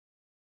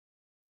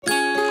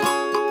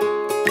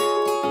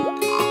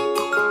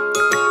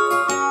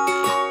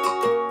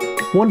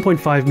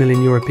1.5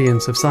 million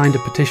Europeans have signed a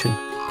petition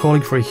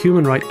calling for a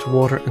human right to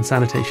water and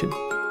sanitation.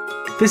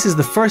 This is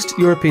the first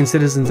European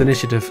citizens'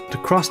 initiative to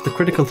cross the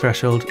critical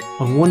threshold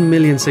of 1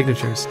 million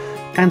signatures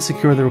and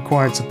secure the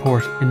required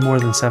support in more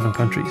than 7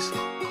 countries.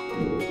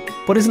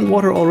 But isn't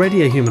water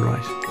already a human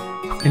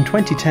right? In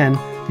 2010,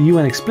 the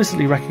UN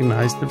explicitly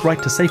recognised the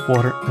right to safe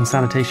water and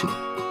sanitation.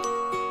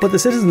 But the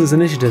citizens'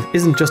 initiative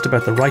isn't just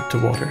about the right to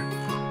water.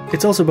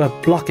 It's also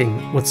about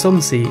blocking what some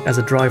see as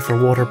a drive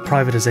for water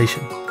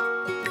privatisation.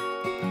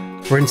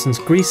 For instance,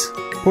 Greece,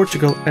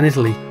 Portugal and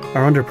Italy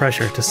are under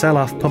pressure to sell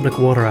off public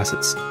water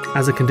assets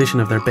as a condition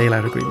of their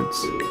bailout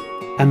agreements.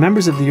 And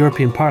members of the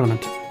European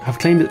Parliament have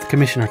claimed that the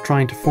Commission are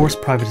trying to force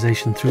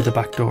privatisation through the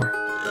back door.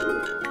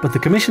 But the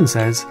Commission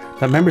says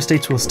that member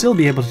states will still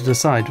be able to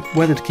decide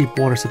whether to keep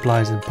water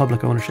supplies in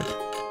public ownership.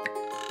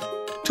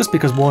 Just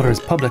because water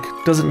is public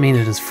doesn't mean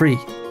it is free.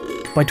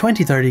 By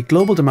 2030,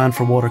 global demand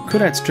for water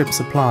could outstrip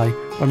supply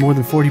by more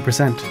than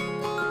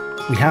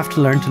 40%. We have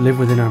to learn to live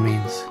within our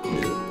means.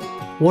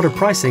 Water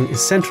pricing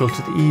is central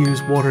to the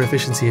EU's water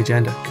efficiency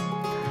agenda.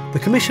 The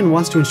Commission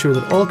wants to ensure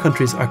that all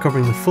countries are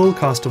covering the full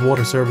cost of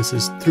water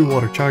services through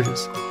water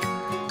charges.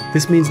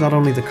 This means not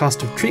only the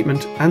cost of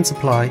treatment and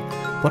supply,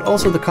 but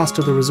also the cost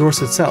of the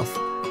resource itself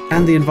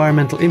and the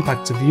environmental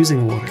impacts of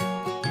using water.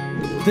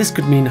 This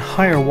could mean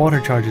higher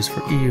water charges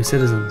for EU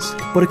citizens,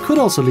 but it could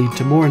also lead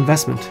to more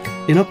investment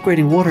in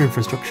upgrading water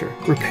infrastructure,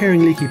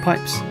 repairing leaky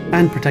pipes,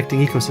 and protecting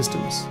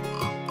ecosystems.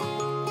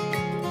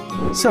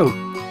 So,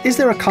 is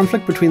there a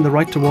conflict between the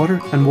right to water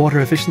and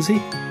water efficiency?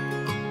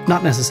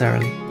 Not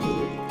necessarily.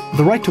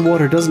 The right to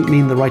water doesn't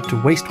mean the right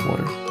to waste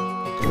water,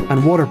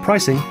 and water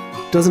pricing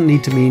doesn't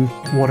need to mean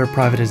water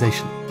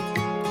privatisation.